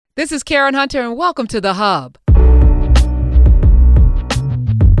This is Karen Hunter, and welcome to The Hub.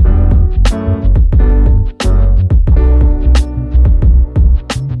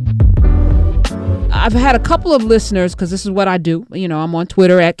 I've had a couple of listeners, because this is what I do. You know, I'm on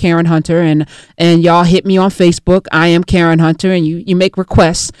Twitter at Karen Hunter, and y'all hit me on Facebook. I am Karen Hunter, and you make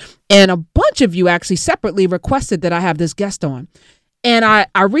requests. And a bunch of you actually separately requested that I have this guest on. And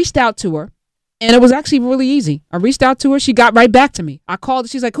I reached out to her. And it was actually really easy. I reached out to her. She got right back to me. I called.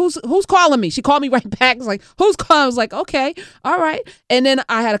 She's like, who's calling me? She called me right back. It's like, who's calling? I was like, okay, all right. And then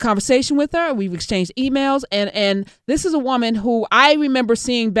I had a conversation with her. We've exchanged emails. And this is a woman who I remember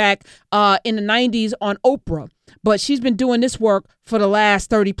seeing back in the 90s on Oprah. But she's been doing this work for the last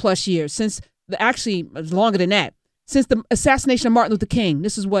 30 plus years, actually longer than that. Since the assassination of Martin Luther King.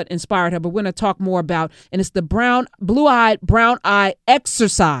 This is what inspired her. But we're going to talk more about. And it's the blue-eyed, brown-eye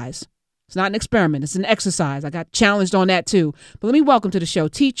exercise. It's not an experiment. It's an exercise. I got challenged on that, too. But let me welcome to the show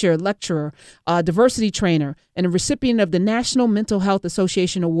teacher, lecturer, diversity trainer, and a recipient of the National Mental Health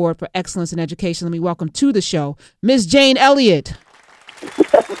Association Award for Excellence in Education. Let me welcome to the show Ms. Jane Elliott.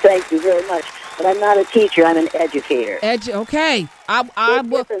 Thank you very much. But I'm not a teacher. I'm an educator. Okay. I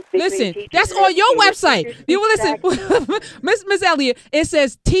will listen. That's on your website. You will listen, Miss Elliott. It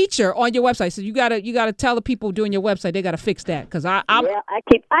says teacher on your website. So you gotta tell the people doing your website they gotta fix that because I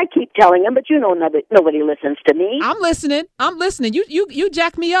keep telling them, but nobody listens to me. I'm listening. You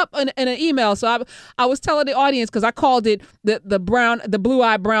jacked me up in an email. So I was telling the audience because I called it the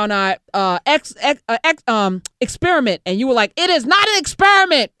blue-eyed brown eye experiment, and you were like, it is not an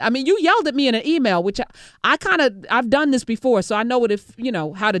experiment. I mean, you yelled at me in an email, which I've done this before, so I know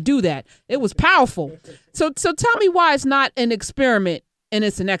how to do that. It was powerful. So tell me why it's not an experiment and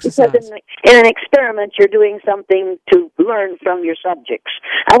it's an exercise. Because in an experiment, you're doing something to learn from your subjects.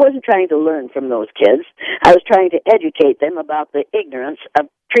 I wasn't trying to learn from those kids. I was trying to educate them about the ignorance of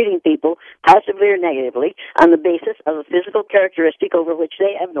treating people positively or negatively on the basis of a physical characteristic over which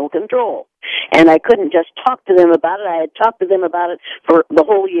they have no control. And I couldn't just talk to them about it. I had talked to them about it for the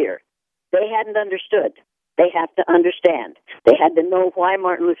whole year. They hadn't understood. They have to understand. They had to know why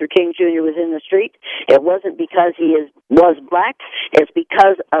Martin Luther King Jr. was in the street. It wasn't because he was black. It's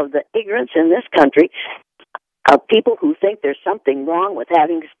because of the ignorance in this country of people who think there's something wrong with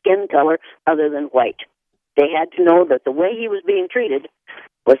having skin color other than white. They had to know that the way he was being treated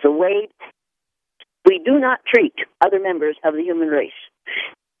was the way we do not treat other members of the human race.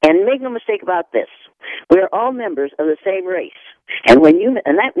 And make no mistake about this. We're all members of the same race. And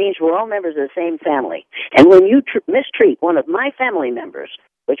that means we're all members of the same family. And when you mistreat one of my family members,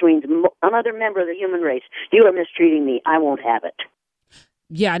 which means another member of the human race, you are mistreating me. I won't have it.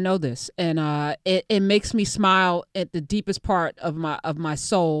 Yeah, I know this. And it makes me smile at the deepest part of my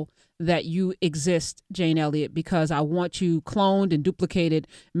soul that you exist, Jane Elliott, because I want you cloned and duplicated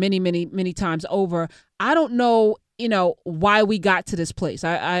many, many, many times over. I don't know, why we got to this place.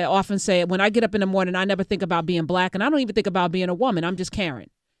 I often say when I get up in the morning, I never think about being black, and I don't even think about being a woman. I'm just Karen,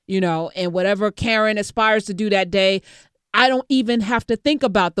 and whatever Karen aspires to do that day, I don't even have to think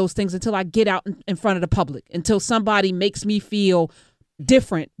about those things until I get out in front of the public, until somebody makes me feel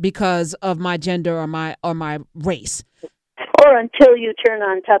different because of my gender or my race. Or until you turn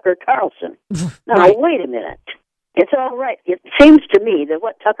on Tucker Carlson. Now, right. Wait a minute. It's all right. It seems to me that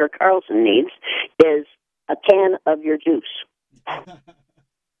what Tucker Carlson needs is a can of your juice.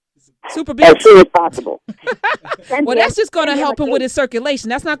 Super beats. As soon as possible. Well, that's just going to help him with his circulation.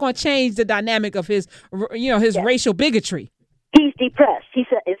 That's not going to change the dynamic of his racial bigotry. He's depressed.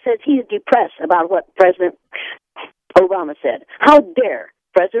 It says he's depressed about what President Obama said. How dare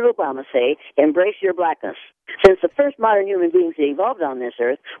President Obama say, embrace your blackness? Since the first modern human beings that evolved on this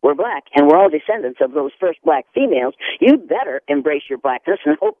earth were black, and we're all descendants of those first black females, you'd better embrace your blackness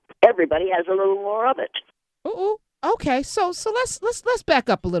and hope everybody has a little more of it. Ooh. Okay, so let's back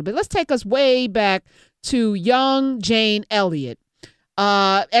up a little bit. Let's take us way back to young Jane Elliott,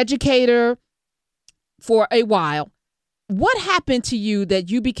 educator for a while. What happened to you that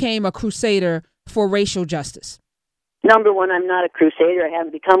you became a crusader for racial justice? Number one, I'm not a crusader. I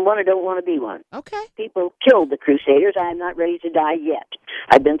haven't become one. I don't want to be one. Okay. People killed the crusaders. I am not ready to die yet.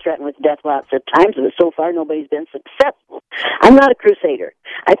 I've been threatened with death lots of times, but so far nobody's been successful. I'm not a crusader.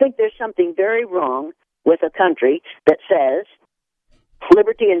 I think there's something very wrong with a country that says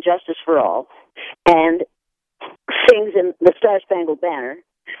liberty and justice for all and sings in the Star-Spangled Banner,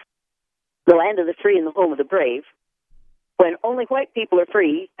 the land of the free and the home of the brave, when only white people are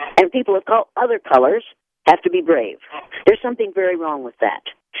free and people of other colors have to be brave. There's something very wrong with that.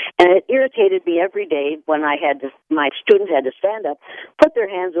 And it irritated me every day when my students had to stand up, put their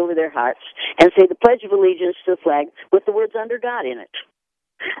hands over their hearts, and say the Pledge of Allegiance to the flag with the words under God in it.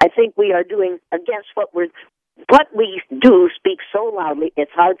 I think we are doing against what we do speaks so loudly,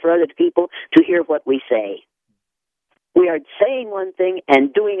 it's hard for other people to hear what we say. We are saying one thing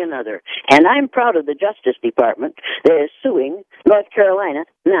and doing another. And I'm proud of the Justice Department that is suing North Carolina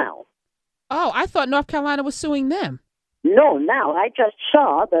now. Oh, I thought North Carolina was suing them. No, now I just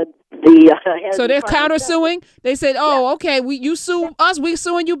saw so they're countersuing. They said, "Oh, okay, you sue us, we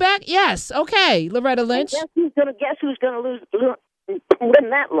suing you back." Yes, okay, Loretta Lynch. And guess who's going to win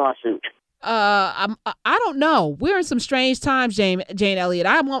that lawsuit? I don't know. We're in some strange times, Jane Elliott.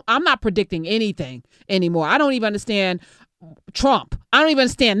 I'm not predicting anything anymore. I don't even understand Trump. I don't even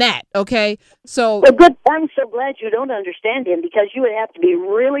understand that. Okay, so well, good. I'm so glad you don't understand him, because you would have to be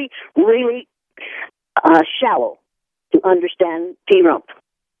really, really shallow to understand Trump.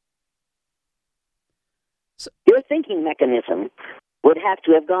 So, your thinking mechanism would have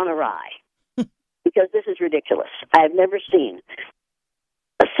to have gone awry, because this is ridiculous. I have never seen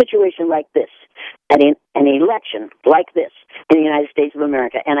a situation like this, an election like this in the United States of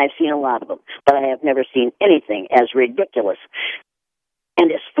America, and I've seen a lot of them, but I have never seen anything as ridiculous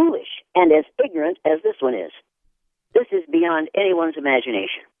and as foolish and as ignorant as this one is. This is beyond anyone's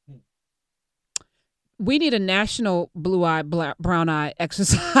imagination. We need a national blue-eye, brown-eye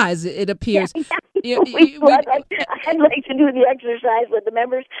exercise, it appears. I'd like to do the exercise with the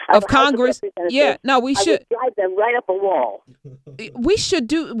members of Congress. Yeah, no, we should. I would drive them right up a wall. We should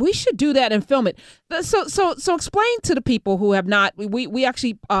do that and film it. So explain to the people who have not. We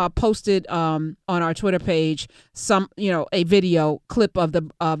actually posted on our Twitter page a video clip of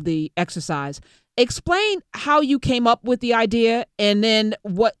the exercise. Explain how you came up with the idea, and then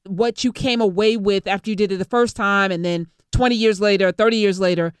what you came away with after you did it the first time, and then 20 years later, 30 years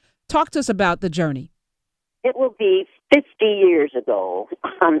later. Talk to us about the journey. It will be 50 years ago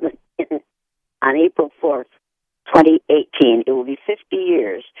on April 4th, 2018. It will be 50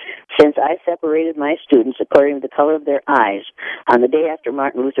 years since I separated my students according to the color of their eyes on the day after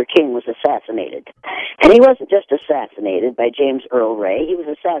Martin Luther King was assassinated. And he wasn't just assassinated by James Earl Ray. He was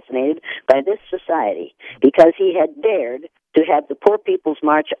assassinated by this society because he had dared to have the Poor People's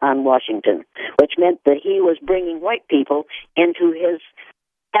March on Washington, which meant that he was bringing white people into his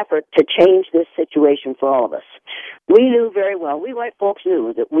effort to change this situation for all of us. We knew very well, we white folks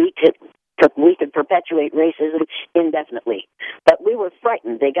knew that we could perpetuate racism indefinitely. But we were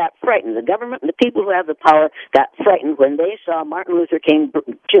frightened. They got frightened. The government and the people who have the power got frightened when they saw Martin Luther King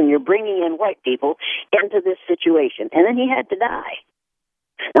Jr. bringing in white people into this situation. And then he had to die.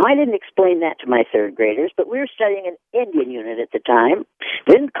 Now, I didn't explain that to my third graders, but we were studying an Indian unit at the time.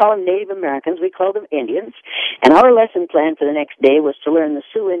 We didn't call them Native Americans. We called them Indians. And our lesson plan for the next day was to learn the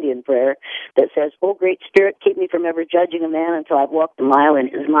Sioux Indian prayer that says, "Oh, Great Spirit, keep me from ever judging a man until I've walked a mile in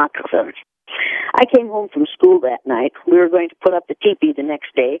his moccasins." I came home from school that night. We were going to put up the teepee the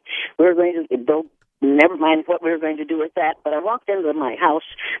next day. We were going to go. Never mind what we were going to do with that, but I walked into my house.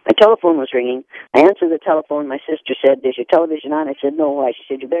 My telephone was ringing. I answered the telephone. My sister said, "Is your television on?" I said, "No." Why? She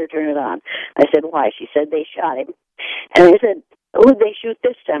said, "You better turn it on." I said, "Why?" She said, "They shot him." And I said, "Who'd they shoot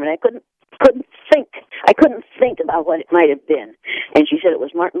this time?" And I couldn't think. I couldn't think about what it might have been. And she said it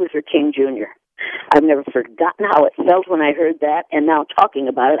was Martin Luther King Jr. I've never forgotten how it felt when I heard that, and now talking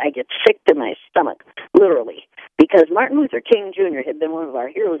about it, I get sick to my stomach, literally, because Martin Luther King Jr. had been one of our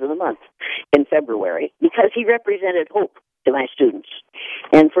heroes of the month in February because he represented hope to my students.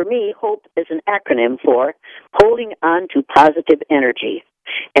 And for me, hope is an acronym for holding on to positive energy,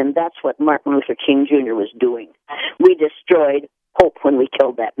 and that's what Martin Luther King Jr. was doing. We destroyed hope when we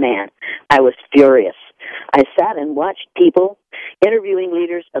killed that man. I was furious. I sat and watched people interviewing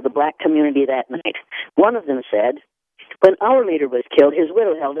leaders of the black community that night. One of them said, "When our leader was killed, his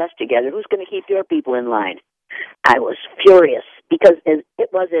widow held us together. Who's going to keep your people in line?" I was furious because it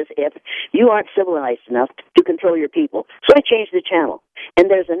was as if you aren't civilized enough to control your people. So I changed the channel. And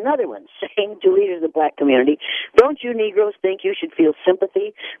there's another one saying to leaders of the black community, "Don't you Negroes think you should feel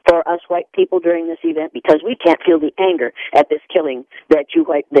sympathy for us white people during this event? Because we can't feel the anger at this killing that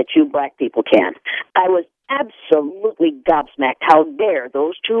you black people can." I was absolutely gobsmacked. How dare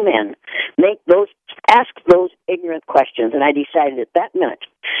those two men ask those ignorant questions? And I decided at that minute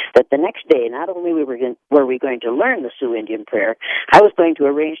that the next day, not only were we going to learn the Sioux Indian prayer, I was going to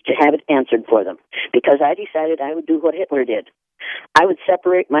arrange to have it answered for them, because I decided I would do what Hitler did. I would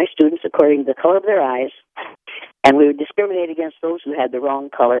separate my students according to the color of their eyes, and we would discriminate against those who had the wrong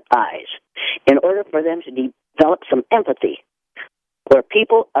color eyes in order for them to develop some empathy where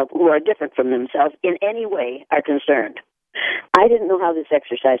people who are different from themselves in any way are concerned. I didn't know how this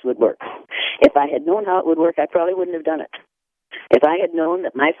exercise would work. If I had known how it would work, I probably wouldn't have done it. If I had known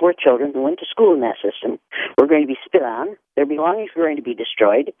that my 4 children who went to school in that system were going to be spit on, their belongings were going to be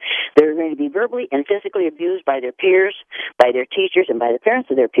destroyed, they were going to be verbally and physically abused by their peers, by their teachers, and by the parents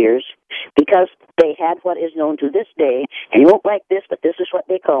of their peers, because they had what is known to this day, and you won't like this, but this is what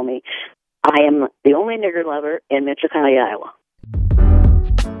they call me, I am the only nigger lover in Mitchell County, Iowa.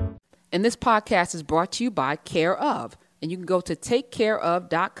 And this podcast is brought to you by Care Of. And you can go to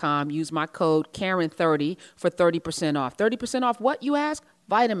takecareof.com, use my code Karen30 for 30% off. 30% off what, you ask?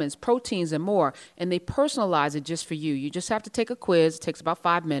 Vitamins, proteins, and more. And they personalize it just for you. You just have to take a quiz. It takes about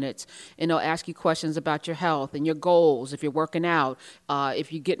 5 minutes. And they'll ask you questions about your health and your goals, if you're working out,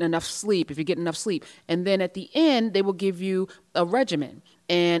 if you're getting enough sleep, And then at the end, they will give you a regimen.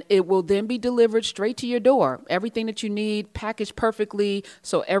 And it will then be delivered straight to your door. Everything that you need, packaged perfectly,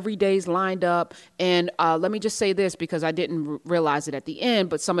 so every day's lined up. And let me just say this, because I didn't realize it at the end,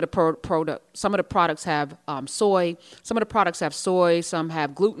 but some of the products have soy. Some of the products have soy. Some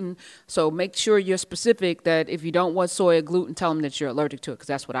have gluten. So make sure you're specific that if you don't want soy or gluten, tell them that you're allergic to it, because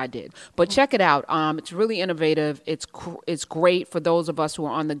that's what I did. But check it out. It's really innovative. It's great for those of us who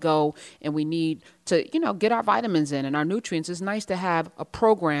are on the go and we need to, get our vitamins in and our nutrients. It's nice to have a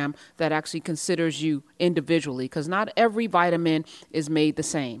program that actually considers you individually, because not every vitamin is made the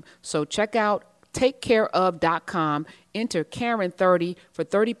same. So check out takecareof.com, enter Karen30 for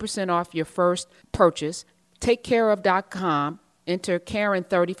 30% off your first purchase. Takecareof.com, enter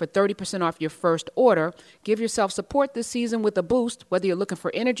Karen30 for 30% off your first order. Give yourself support this season with a boost, whether you're looking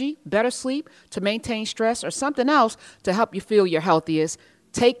for energy, better sleep, to maintain stress, or something else to help you feel your healthiest.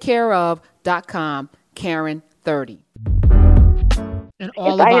 Takecareof.com, Karen30. And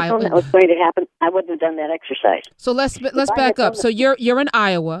all if I had known that was going to happen, I wouldn't have done that exercise. So let's back up. So you're in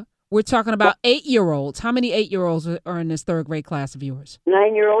Iowa. We're talking about 8-year-olds. How many 8-year-olds are in this third grade class of yours?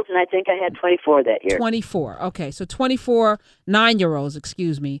 9-year-olds, and I think I had 24 that year. 24. Okay, so 24 9-year-olds,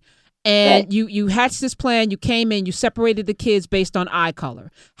 excuse me. And right. you hatched this plan. You came in. You separated the kids based on eye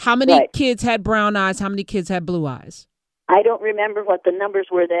color. How many kids had brown eyes? How many kids had blue eyes? I don't remember what the numbers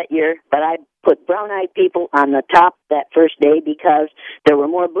were that year, but I put brown-eyed people on the top that first day because there were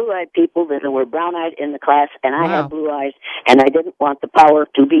more blue-eyed people than there were brown-eyed in the class, and I had blue eyes, and I didn't want the power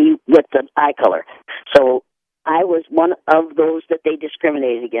to be with the eye color. So I was one of those that they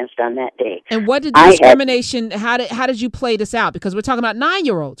discriminated against on that day. And what did the discrimination, how did you play this out? Because we're talking about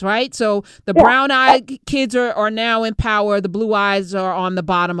 9-year-olds, right? So the brown-eyed kids are now in power. The blue eyes are on the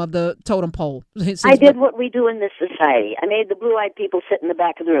bottom of the totem pole. I did what we do in this society. I made the blue-eyed people sit in the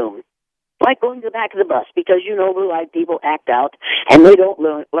back of the room, like going to the back of the bus, because blue-eyed people act out, and they don't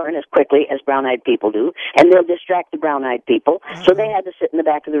learn as quickly as brown-eyed people do, and they'll distract the brown-eyed people, so they had to sit in the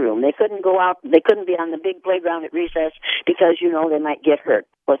back of the room. They couldn't go out, they couldn't be on the big playground at recess, because, they might get hurt.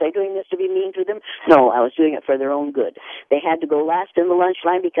 Was I doing this to be mean to them? No, I was doing it for their own good. They had to go last in the lunch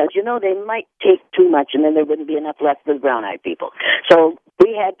line because, they might take too much, and then there wouldn't be enough left for the brown-eyed people. So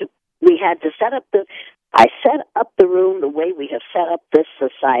we had to set up I set up the room the way we have set up this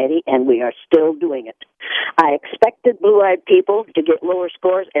society, and we are still doing it. I expected blue-eyed people to get lower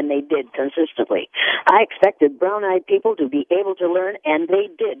scores, and they did consistently. I expected brown-eyed people to be able to learn, and they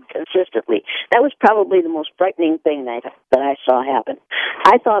did consistently. That was probably the most frightening thing that I saw happen.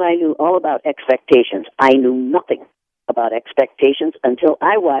 I thought I knew all about expectations. I knew nothing about expectations until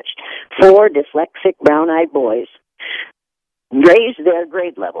I watched 4 dyslexic brown-eyed boys raise their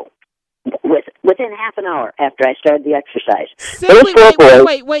grade level. Within half an hour after I started the exercise.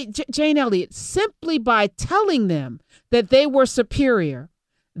 Wait, Jane Elliott, simply by telling them that they were superior,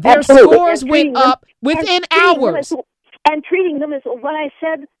 their scores went up within hours. And treating them as what I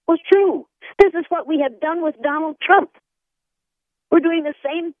said was true. This is what we have done with Donald Trump. We're doing the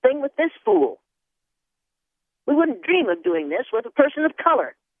same thing with this fool. We wouldn't dream of doing this with a person of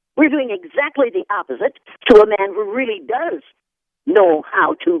color. We're doing exactly the opposite to a man who really does know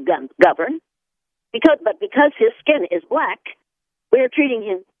how to govern, because his skin is black, we're treating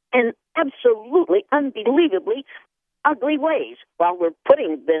him in absolutely, unbelievably ugly ways while we're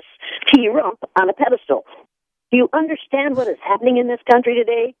putting this T-rump on a pedestal. Do you understand what is happening in this country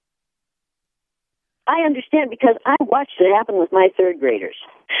today? I understand because I watched it happen with my third graders.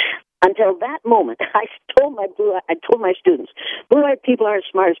 Until that moment, I told my students, blue-eyed people aren't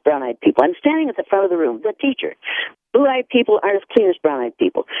as smart as brown-eyed people. I'm standing at the front of the room, the teacher. Blue-eyed people aren't as clean as brown-eyed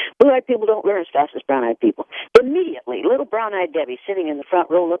people. Blue-eyed people don't learn as fast as brown-eyed people. Immediately, little brown-eyed Debbie sitting in the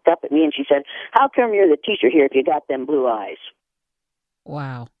front row looked up at me and she said, "How come you're the teacher here if you got them blue eyes?"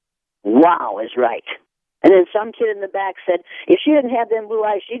 Wow. Wow is right. And then some kid in the back said, if she didn't have them blue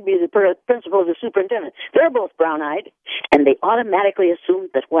eyes, she'd be the principal or the superintendent. They're both brown-eyed. And they automatically assumed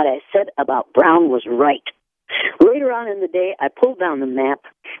that what I said about brown was right. Later on in the day, I pulled down the map,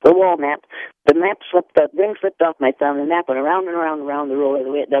 the wall map. The ring slipped off my thumb, and the map went around and around and around the roller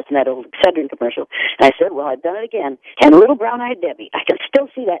the way it does in that old Excedrin commercial. And I said, well, I've done it again. And little brown-eyed Debbie, I can still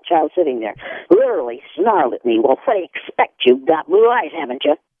see that child sitting there, literally snarled at me. Well, what do you expect? You've got blue eyes, haven't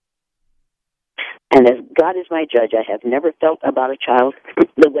you? And as God is my judge, I have never felt about a child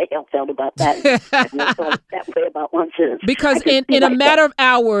the way I felt about that. I've never felt that way about one since. Because in a matter of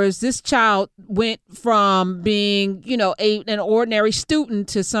hours, this child went from being, an ordinary student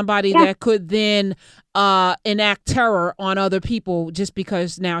to somebody that could then enact terror on other people just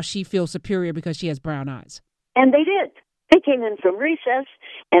because now she feels superior because she has brown eyes. And they did. They came in from recess,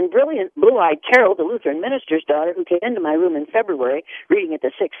 and brilliant blue-eyed Carol, the Lutheran minister's daughter, who came into my room in February, reading at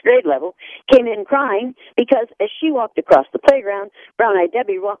the 6th grade level, came in crying because as she walked across the playground, brown-eyed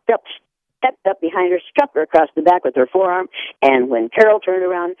Debbie stepped up behind her, struck her across the back with her forearm, and when Carol turned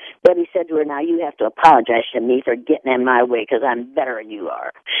around, Debbie said to her, now you have to apologize to me for getting in my way because I'm better than you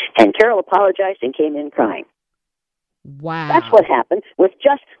are. And Carol apologized and came in crying. Wow. That's what happened with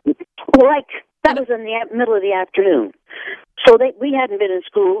just that was in the middle of the afternoon. So we hadn't been in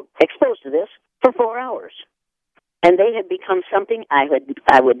school exposed to this for 4 hours. And they had become something I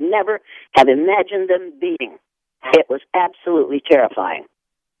would never have imagined them being. It was absolutely terrifying.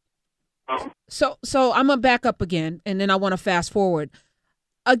 So I'm going to back up again, and then I want to fast forward.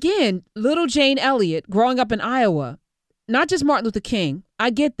 Again, little Jane Elliott, growing up in Iowa, not just Martin Luther King.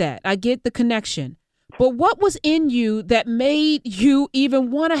 I get that. I get the connection. But what was in you that made you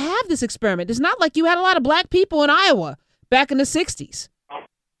even want to have this experiment? It's not like you had a lot of black people in Iowa back in the 60s.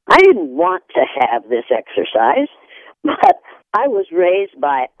 I didn't want to have this exercise, but I was raised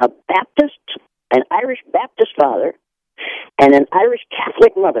by an Irish Baptist father, and an Irish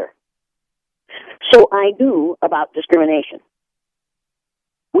Catholic mother. So I knew about discrimination.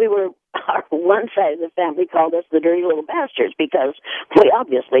 One side of the family called us the dirty little bastards because we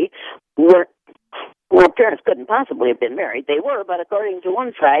obviously weren't. Well, parents couldn't possibly have been married. They were, but according to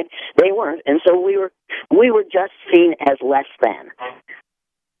one side, they weren't, and so we were just seen as less than.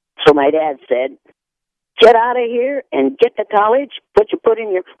 So my dad said, "Get out of here and get to college. What you put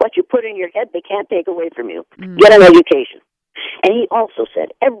in your head, they can't take away from you. Get an education." And he also said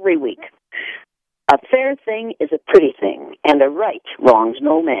every week, "A fair thing is a pretty thing, and a right wrongs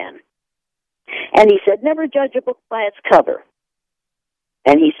no man." And he said, "Never judge a book by its cover."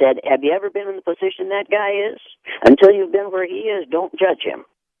 And he said, have you ever been in the position that guy is? Until you've been where he is, don't judge him.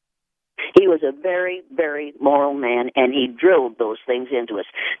 He was a very, very moral man, and he drilled those things into us.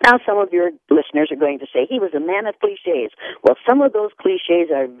 Now, some of your listeners are going to say, he was a man of cliches. Well, some of those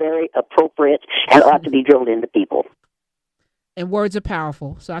cliches are very appropriate and ought to be drilled into people. And words are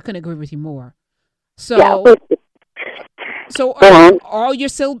powerful, so I couldn't agree with you more. So, are all your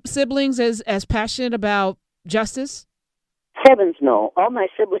siblings as passionate about justice? Heavens no. All my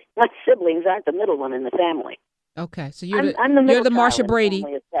siblings aren't the middle one in the family. Okay, so I'm the middle you're the Marsha Brady.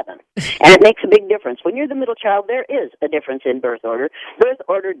 Of 7. And it makes a big difference. When you're the middle child, there is a difference in birth order. Birth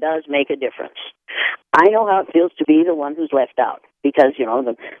order does make a difference. I know how it feels to be the one who's left out because,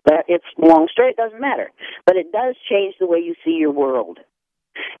 it's a long story. It doesn't matter. But it does change the way you see your world.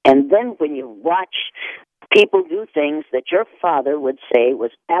 And then when you watch people do things that your father would say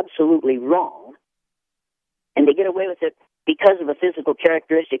was absolutely wrong, and they get away with it because of a physical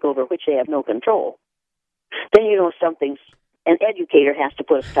characteristic over which they have no control, then an educator has to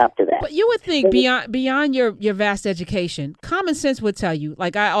put a stop to that. But you would think beyond your vast education, common sense would tell you,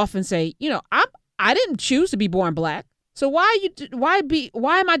 like I often say, I didn't choose to be born black. So why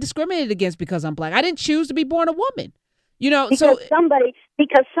am I discriminated against because I'm black? I didn't choose to be born a woman.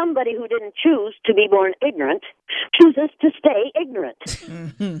 Because somebody who didn't choose to be born ignorant chooses to stay ignorant.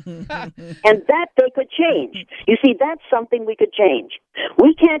 And that they could change. You see, that's something we could change.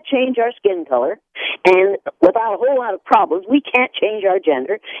 We can't change our skin color, and without a whole lot of problems, we can't change our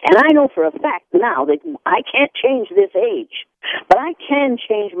gender. And I know for a fact now that I can't change this age, but I can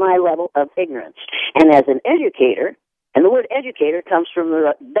change my level of ignorance. And as an educator, and the word educator comes from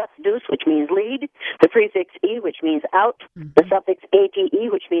the Dutch deus, which means lead, the prefix e, which means out, the suffix ate,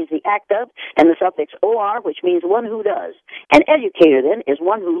 which means the act of, and the suffix or, which means one who does. An educator, then, is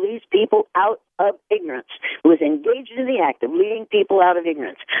one who leads people out of ignorance, who is engaged in the act of leading people out of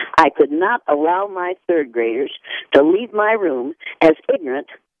ignorance. I could not allow my third graders to leave my room as ignorant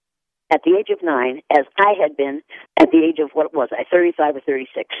at the age of 9 as I had been at the age of, 35 or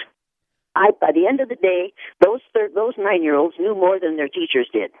 36. By the end of the day, those 9-year-olds knew more than their teachers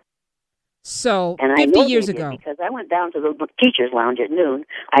did. So, and 50 years ago. Because I went down to the teacher's lounge at noon.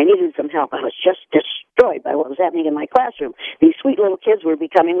 I needed some help. I was just distraught. destroyed by what was happening in my classroom. These sweet little kids were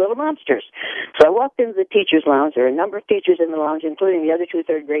becoming little monsters. So I walked into the teacher's lounge. There were a number of teachers in the lounge, including the other two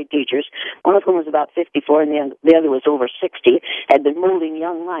third-grade teachers, one of whom was about 54 and the other was over 60, had been molding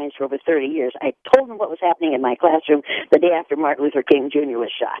young minds for over 30 years. I told them what was happening in my classroom the day after Martin Luther King Jr.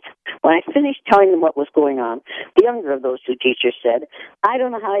 was shot. When I finished telling them what was going on, the younger of those two teachers said, I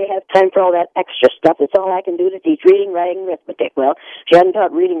don't know how you have time for all that extra stuff. It's all I can do to teach reading, writing, arithmetic. Well, she hadn't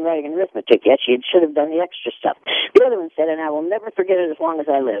taught reading, writing, and arithmetic yet. She should have done the extra stuff. The other one said, and I will never forget it as long as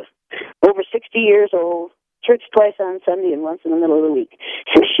I live. Over 60 years old, church twice on Sunday and once in the middle of the week.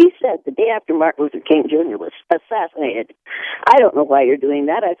 So she said the day after Martin Luther King Jr. was assassinated, I don't know why you're doing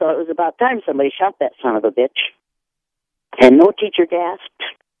that. I thought it was about time somebody shot that son of a bitch. And no teacher gasped,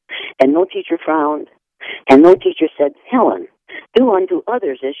 and no teacher frowned, and no teacher said, Helen, do unto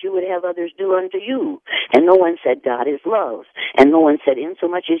others as you would have others do unto you. And no one said, God is love. And no one said,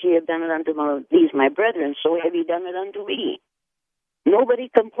 insomuch as ye have done it unto these my brethren, so have ye done it unto me. Nobody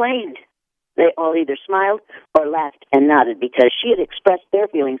complained. They all either smiled or laughed and nodded because she had expressed their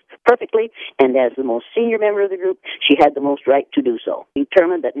feelings perfectly, and as the most senior member of the group, she had the most right to do so.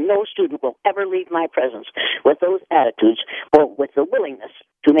 Determined that no student will ever leave my presence with those attitudes or with the willingness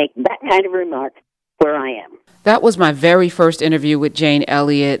to make that kind of remark where I am. That was my very first interview with Jane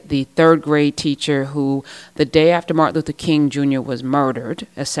Elliott, the third grade teacher who, the day after Martin Luther King Jr. was murdered,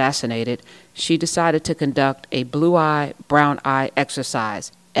 assassinated, she decided to conduct a blue eye, brown eye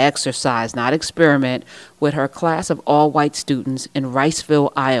exercise, not experiment, with her class of all white students in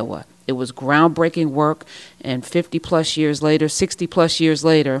Riceville, Iowa. It was groundbreaking work, and 50 plus years later, 60 plus years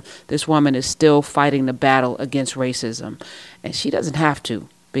later, this woman is still fighting the battle against racism. And she doesn't have to,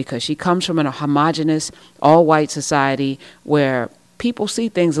 because she comes from a homogenous, all-white society where people see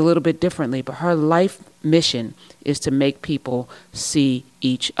things a little bit differently, but her life mission is to make people see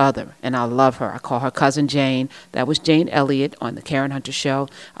each other. And I love her. I call her Cousin Jane. That was Jane Elliott on The Karen Hunter Show.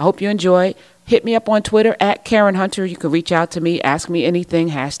 I hope you enjoy. Hit me up on Twitter at Karen Hunter. You can reach out to me, ask me anything,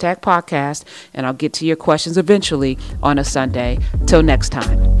 #podcast, and I'll get to your questions eventually on a Sunday. Till next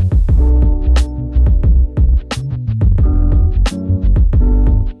time.